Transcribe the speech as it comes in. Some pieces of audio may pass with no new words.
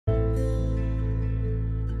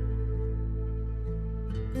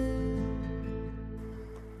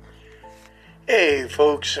Hey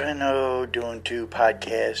folks, I know doing 2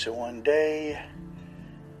 podcasts in one day,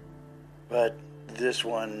 but this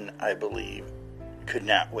one, I believe, could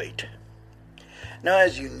not wait. Now,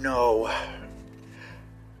 as you know,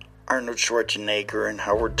 Arnold Schwarzenegger and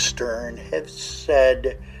Howard Stern have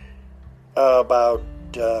said about,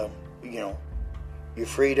 your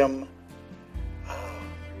freedom,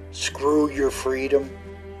 screw your freedom.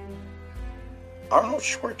 Arnold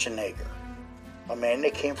Schwarzenegger, a man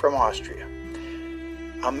that came from Austria,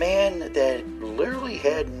 a man that literally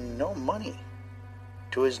had no money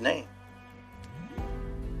to his name,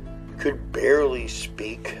 could barely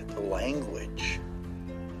speak the language,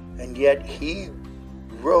 and yet he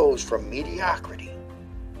rose from mediocrity,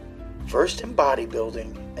 first in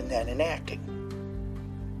bodybuilding and then in acting.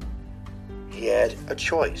 He had a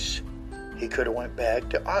choice. He could have went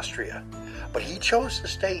back to Austria, but he chose to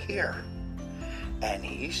stay here. And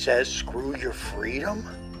he says, screw your freedom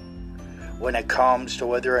when it comes to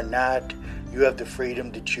whether or not you have the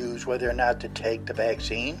freedom to choose whether or not to take the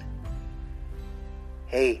vaccine.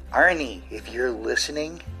 Hey, Arnie, if you're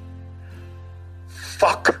listening,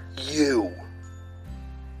 fuck you.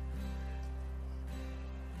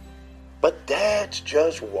 But that's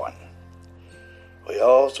just one. We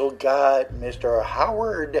also got Mr.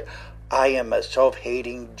 Howard, I am a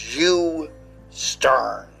self-hating Jew,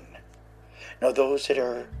 Stern. Now, those that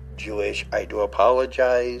are Jewish, I do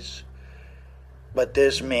apologize. But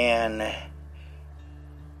this man,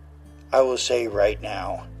 I will say right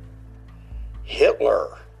now,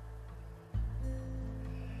 Hitler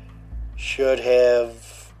should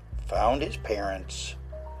have found his parents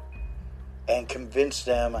and convinced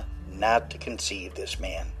them not to conceive this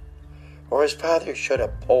man. Or his father should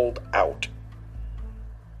have pulled out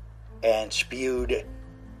and spewed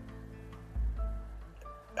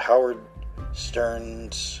Howard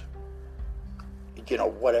Stern's,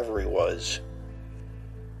 whatever he was,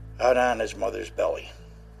 out on his mother's belly.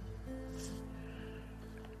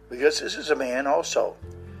 Because this is a man also.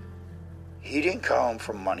 He didn't come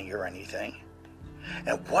from money or anything.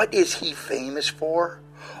 And what is he famous for?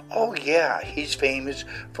 Oh yeah, he's famous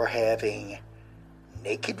for having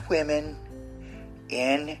naked women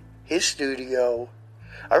in his studio.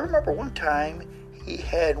 I remember one time he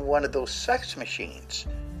had one of those sex machines.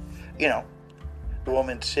 The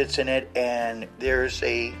woman sits in it and there's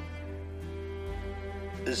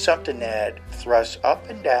something that thrusts up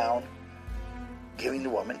and down, giving the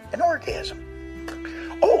woman an orgasm.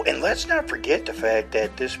 Oh, and let's not forget the fact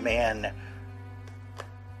that this man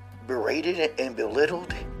berated and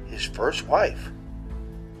belittled his first wife.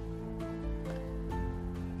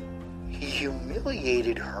 He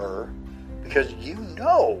humiliated her because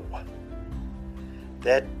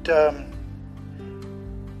that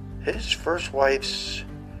his first wife's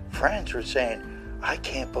friends were saying, I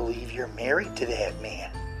can't believe you're married to that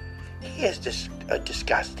man. He is a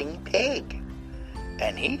disgusting pig.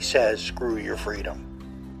 And he says, screw your freedom.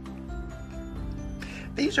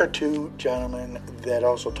 These are 2 gentlemen that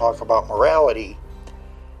also talk about morality,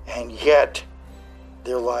 and yet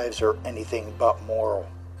their lives are anything but moral.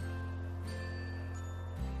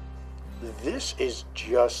 This is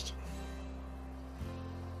just,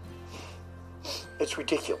 it's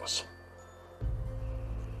ridiculous.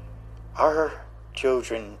 Our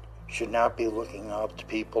children should not be looking up to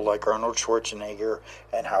people like Arnold Schwarzenegger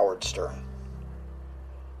and Howard Stern.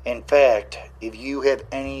 In fact, if you have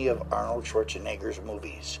any of Arnold Schwarzenegger's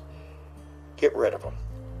movies, get rid of them.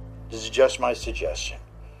 This is just my suggestion.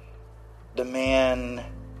 The man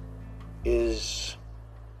he's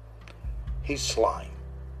slime,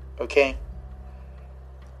 okay?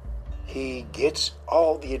 He gets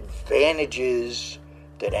all the advantages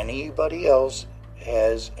that anybody else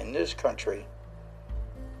has in this country.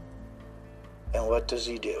 And what does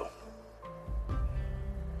he do?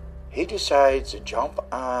 He decides to jump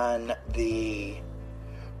on the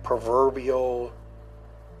proverbial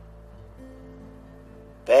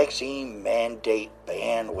vaccine mandate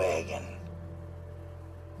bandwagon.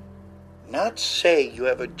 Not say you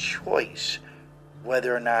have a choice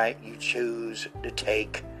whether or not you choose to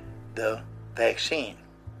take the vaccine,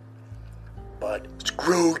 but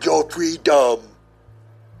screw your freedom.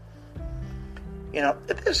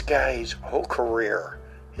 This guy's whole career,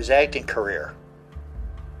 his acting career,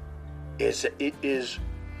 is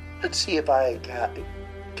let's see if I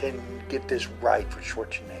can get this right for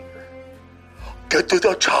Schwarzenegger. Get to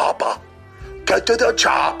the chopper! Get to the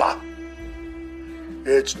chopper!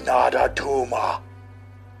 It's not a tumor.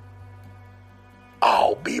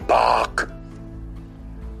 I'll be back.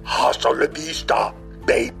 Hasta la vista,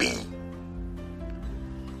 baby.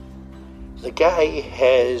 The guy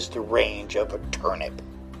has the range of a turnip.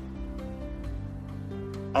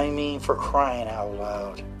 I mean, for crying out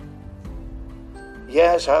loud.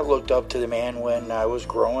 Yes, I looked up to the man when I was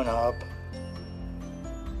growing up.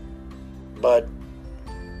 But,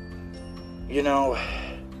 you know,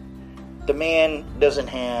 the man doesn't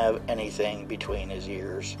have anything between his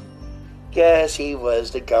ears. Yes, he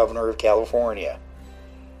was the governor of California.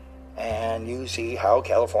 And you see how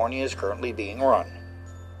California is currently being run.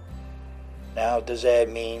 Now, does that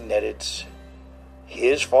mean that it's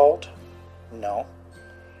his fault? No.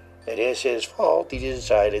 It is his fault. He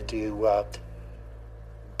decided to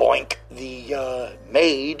boink the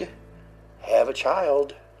maid, have a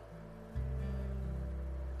child.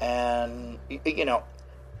 And, you know,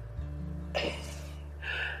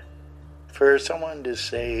 for someone to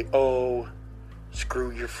say, oh,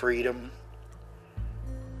 screw your freedom.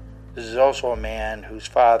 This is also a man whose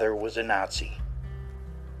father was a Nazi.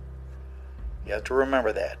 You have to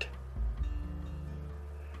remember that.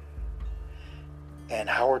 And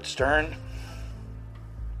Howard Stern,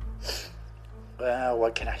 well,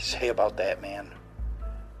 what can I say about that man?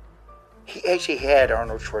 He actually had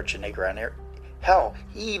Arnold Schwarzenegger on there. Hell,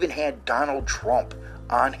 he even had Donald Trump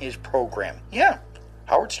on his program. Yeah,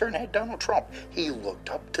 Howard Stern had Donald Trump. He looked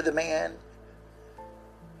up to the man.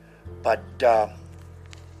 But,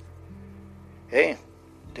 hey,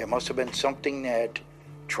 there must have been something that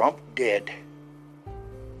Trump did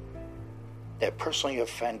that personally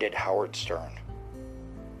offended Howard Stern.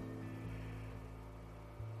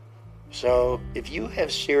 So, if you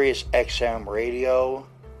have Sirius XM radio,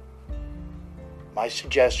 my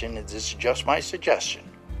suggestion is, this is just my suggestion.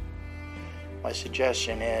 My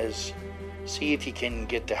suggestion is, see if you can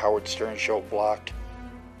get the Howard Stern show blocked.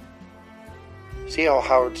 See how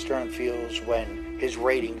Howard Stern feels when his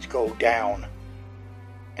ratings go down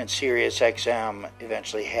and Sirius XM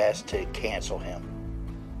eventually has to cancel him.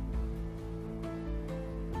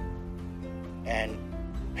 And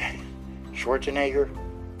Schwarzenegger,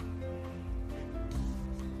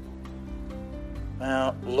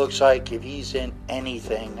 well, looks like if he's in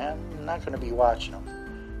anything, I'm not going to be watching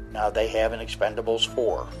him. Now, they have an Expendables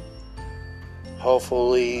 4.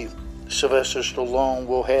 Hopefully, Sylvester Stallone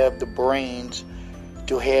will have the brains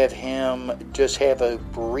to have him just have a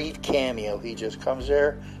brief cameo. He just comes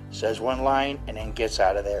there, says one line, and then gets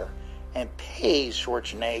out of there. And pays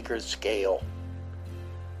Schwarzenegger's scale.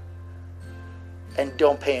 And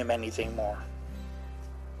don't pay him anything more.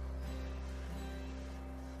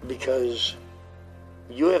 Because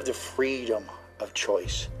you have the freedom of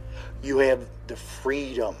choice. You have the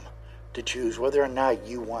freedom to choose whether or not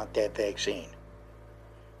you want that vaccine.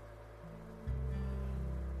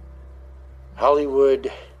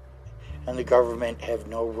 Hollywood and the government have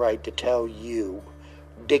no right to tell you,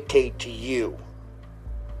 dictate to you,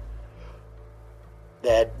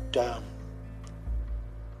 that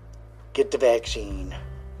get the vaccine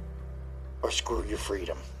or screw your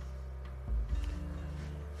freedom.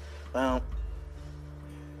 Well,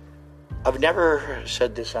 I've never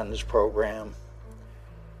said this on this program,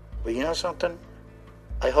 but you know something?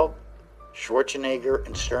 I hope Schwarzenegger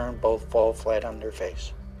and Stern both fall flat on their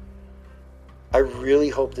face. I really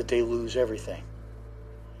hope that they lose everything,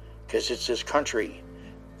 because it's this country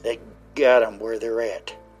that got them where they're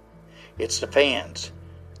at. It's the fans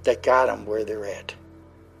that got them where they're at.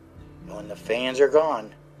 And when the fans are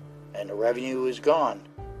gone and the revenue is gone,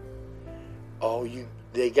 all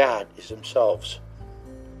they got is themselves.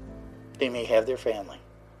 They may have their family,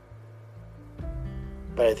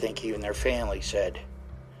 but I think even their family said,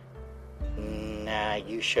 nah,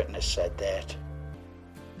 you shouldn't have said that.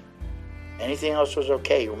 Anything else was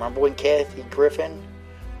okay. Remember when Kathy Griffin,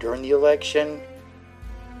 during the election,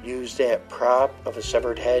 used that prop of a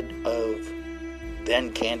severed head of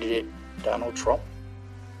then candidate Donald Trump?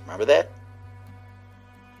 Remember that?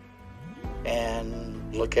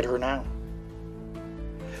 And look at her now.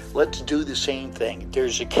 Let's do the same thing.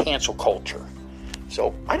 There's a cancel culture. So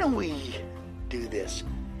why don't we do this?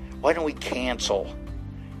 Why don't we cancel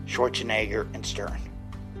Schwarzenegger and Stern?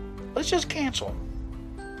 Let's just cancel them.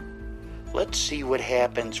 Let's see what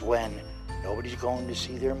happens when nobody's going to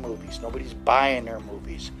see their movies. Nobody's buying their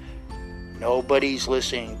movies. Nobody's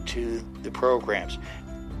listening to the programs.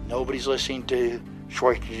 Nobody's listening to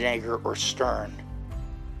Schwarzenegger or Stern.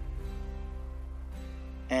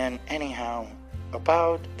 And anyhow,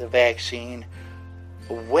 about the vaccine,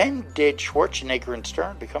 when did Schwarzenegger and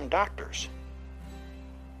Stern become doctors?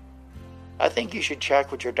 I think you should check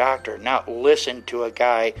with your doctor, not listen to a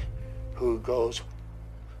guy who goes,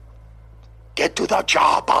 "Get to the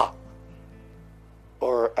chopper,"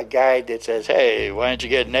 or a guy that says, "Hey, why don't you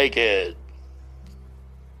get naked?"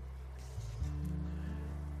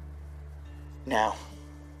 Now,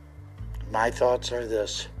 My thoughts are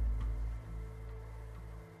this.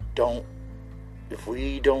 If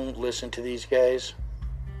we don't listen to these guys,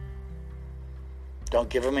 don't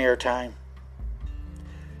give them airtime.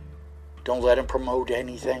 Don't let them promote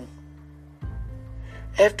anything.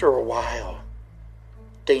 After a while,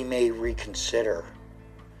 they may reconsider.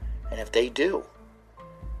 And if they do,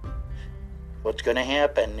 what's going to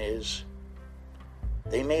happen is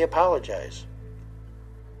they may apologize.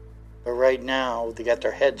 But right now, they got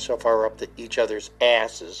their heads so far up each other's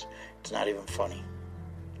asses, it's not even funny.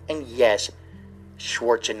 And yes,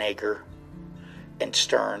 Schwarzenegger and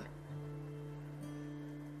Stern,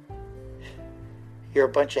 you're a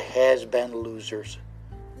bunch of has-been losers.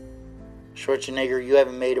 Schwarzenegger, you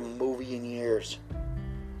haven't made a movie in years.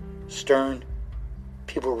 Stern,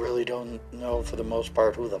 people really don't know for the most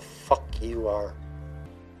part who the fuck you are.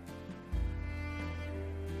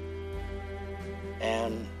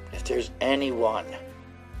 And if there's anyone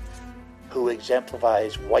who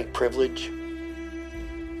exemplifies white privilege,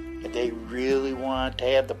 if they really want to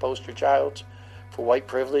have the poster child for white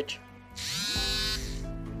privilege,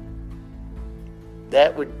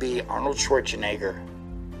 that would be Arnold Schwarzenegger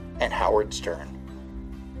and Howard Stern.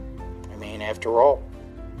 I mean, after all,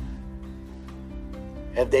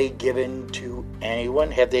 have they given to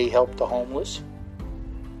anyone? Have they helped the homeless?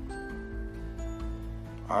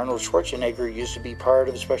 Arnold Schwarzenegger used to be part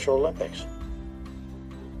of the Special Olympics.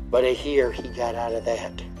 But I hear he got out of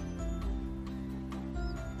that.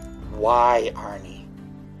 Why, Arnie?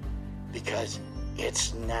 Because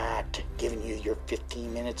it's not giving you your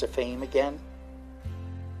 15 minutes of fame again?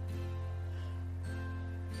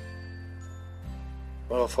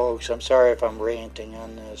 Well, folks, I'm sorry if I'm ranting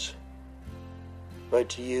on this.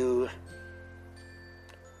 But you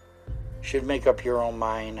should make up your own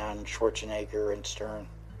mind on Schwarzenegger and Stern.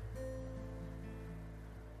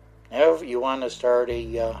 Now, if you want to start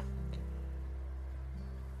a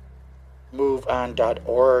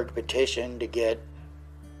MoveOn.org petition to get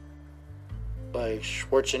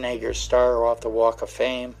Schwarzenegger's star off the Walk of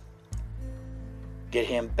Fame, get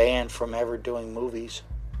him banned from ever doing movies,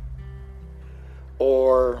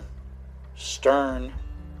 or Stern,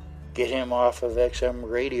 get him off of XM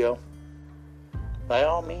radio, by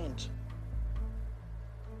all means.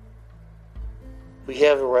 We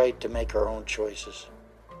have the right to make our own choices,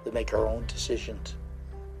 to make our own decisions.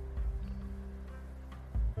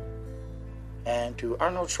 And to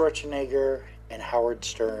Arnold Schwarzenegger and Howard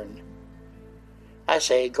Stern, I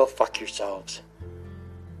say, go fuck yourselves.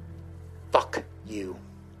 Fuck you.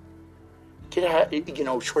 Get out,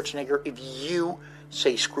 Schwarzenegger, if you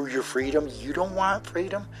say screw your freedom, you don't want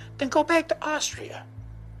freedom, then go back to Austria.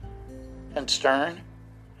 And Stern,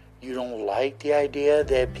 you don't like the idea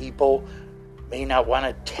that people may not want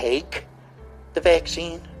to take the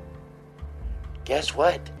vaccine? Guess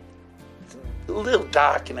what? A little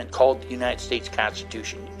document called the United States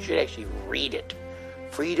Constitution. You should actually read it.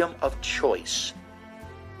 Freedom of choice.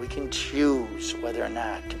 We can choose whether or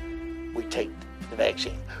not we take the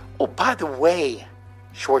vaccine. Oh, by the way,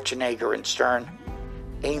 Schwarzenegger and Stern,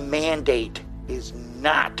 a mandate is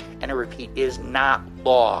not, and I repeat, is not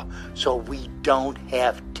law, so we don't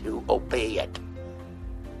have to obey it.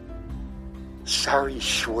 Sorry,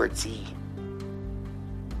 Schwartzy.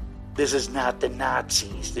 This is not the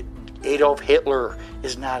Nazis. Adolf Hitler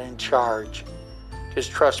is not in charge.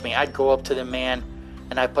 Just trust me, I'd go up to the man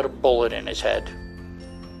and I'd put a bullet in his head.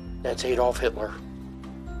 That's Adolf Hitler.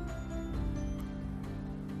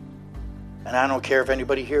 And I don't care if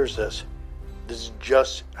anybody hears this. This is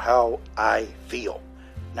just how I feel.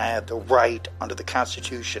 And I have the right under the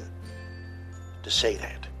Constitution to say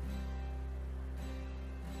that.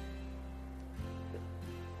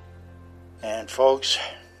 And folks,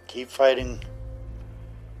 keep fighting.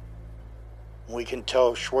 We can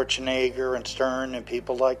tell Schwarzenegger and Stern and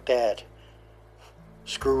people like that,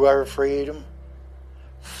 screw our freedom,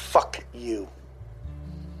 fuck you.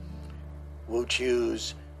 We'll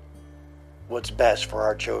choose what's best for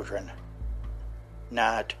our children,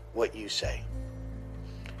 not what you say.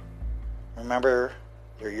 Remember,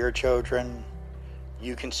 they're your children.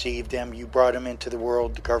 You conceived them. You brought them into the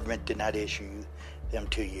world. The government did not issue them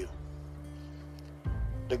to you.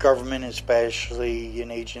 The government, especially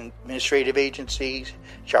administrative agencies,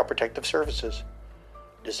 Child Protective Services,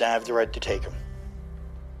 does not have the right to take them.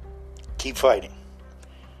 Keep fighting.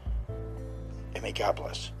 And may God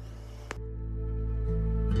bless.